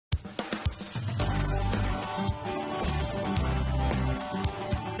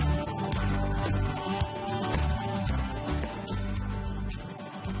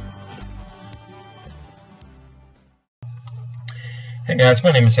Hey guys,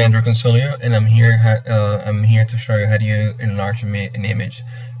 my name is Andrew Consilio, and I'm here to show you how to enlarge an image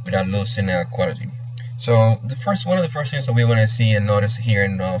without losing quality. So one of the first things that we want to see and notice here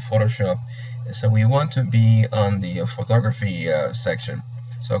in Photoshop is that we want to be on the photography section.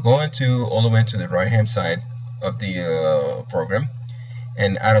 So go all the way to the right hand side of the program,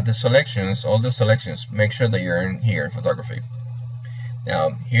 and out of the selections, all the selections, make sure that you're in here in photography.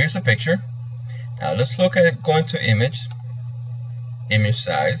 Now here's a picture. Now let's look at it. Going to image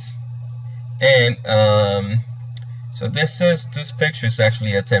size, and so this picture is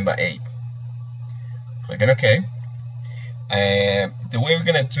actually a 10 by 8. Click on OK. And the way we're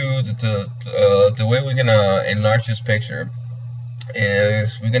gonna do the way we're gonna enlarge this picture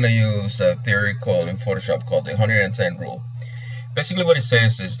is we're gonna use a theory called in Photoshop called the 110 rule. Basically what it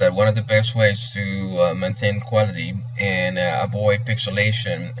says is that one of the best ways to maintain quality and avoid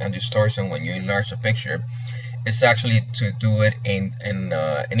pixelation and distortion when you enlarge a picture is actually to do it in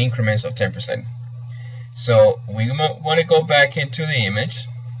increments of 10%. So we want to go back into the image,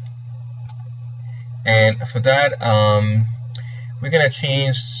 and for that we're gonna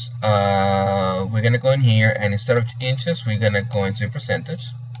change. We're gonna go in here, and instead of inches, we're gonna go into percentage,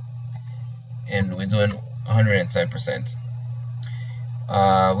 and we're doing 110%.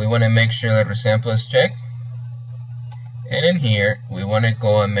 We want to make sure that resample is checked, and in here we want to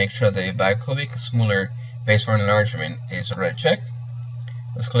go and make sure the bicubic smoother base for enlargement is already checked.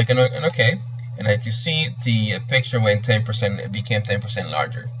 Let's click on OK, and as you see, the picture went 10%. It became 10%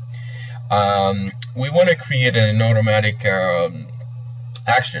 larger. We want to create an automatic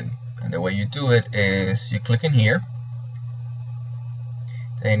action, and the way you do it is you click in here,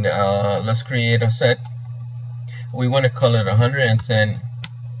 and let's create a set. We want to call it 110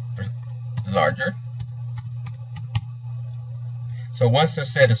 larger. So once the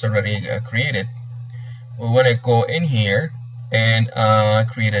set is already created, we want to go in here and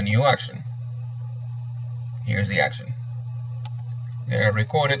create a new action. Here's the action. We're going to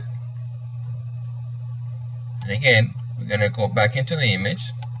record it. And again, we're going to go back into the image.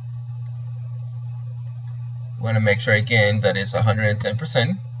 We want to make sure again that it's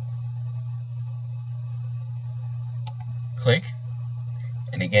 110%. Click.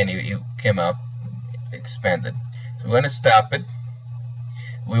 And again, it came up expanded. So we want to stop it.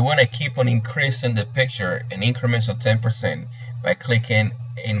 We want to keep on increasing the picture in increments of 10% by clicking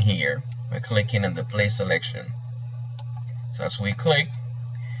in here, by clicking on the play selection. So as we click,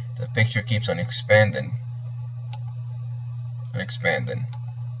 the picture keeps on expanding and expanding.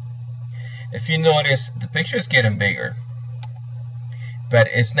 If you notice, the picture is getting bigger, but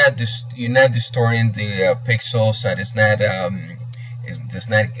it's not you're not distorting the pixels, and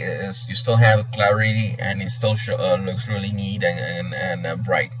you still have clarity, and it still looks really neat and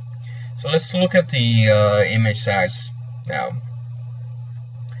bright. So let's look at the image size now.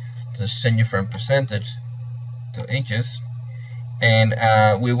 Just change it from percentage to inches, and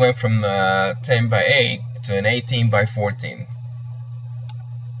we went from 10 by 8 to an 18 by 14,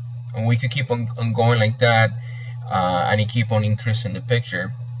 and we could keep on going like that, and you keep on increasing the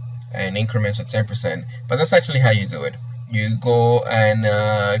picture in increments of 10%. But that's actually how you do it. You go and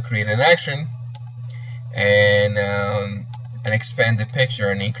create an action and expand the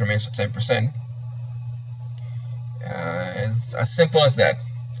picture in increments of 10%. It's as simple as that.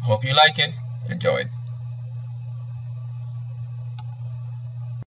 Hope you like it. Enjoy it.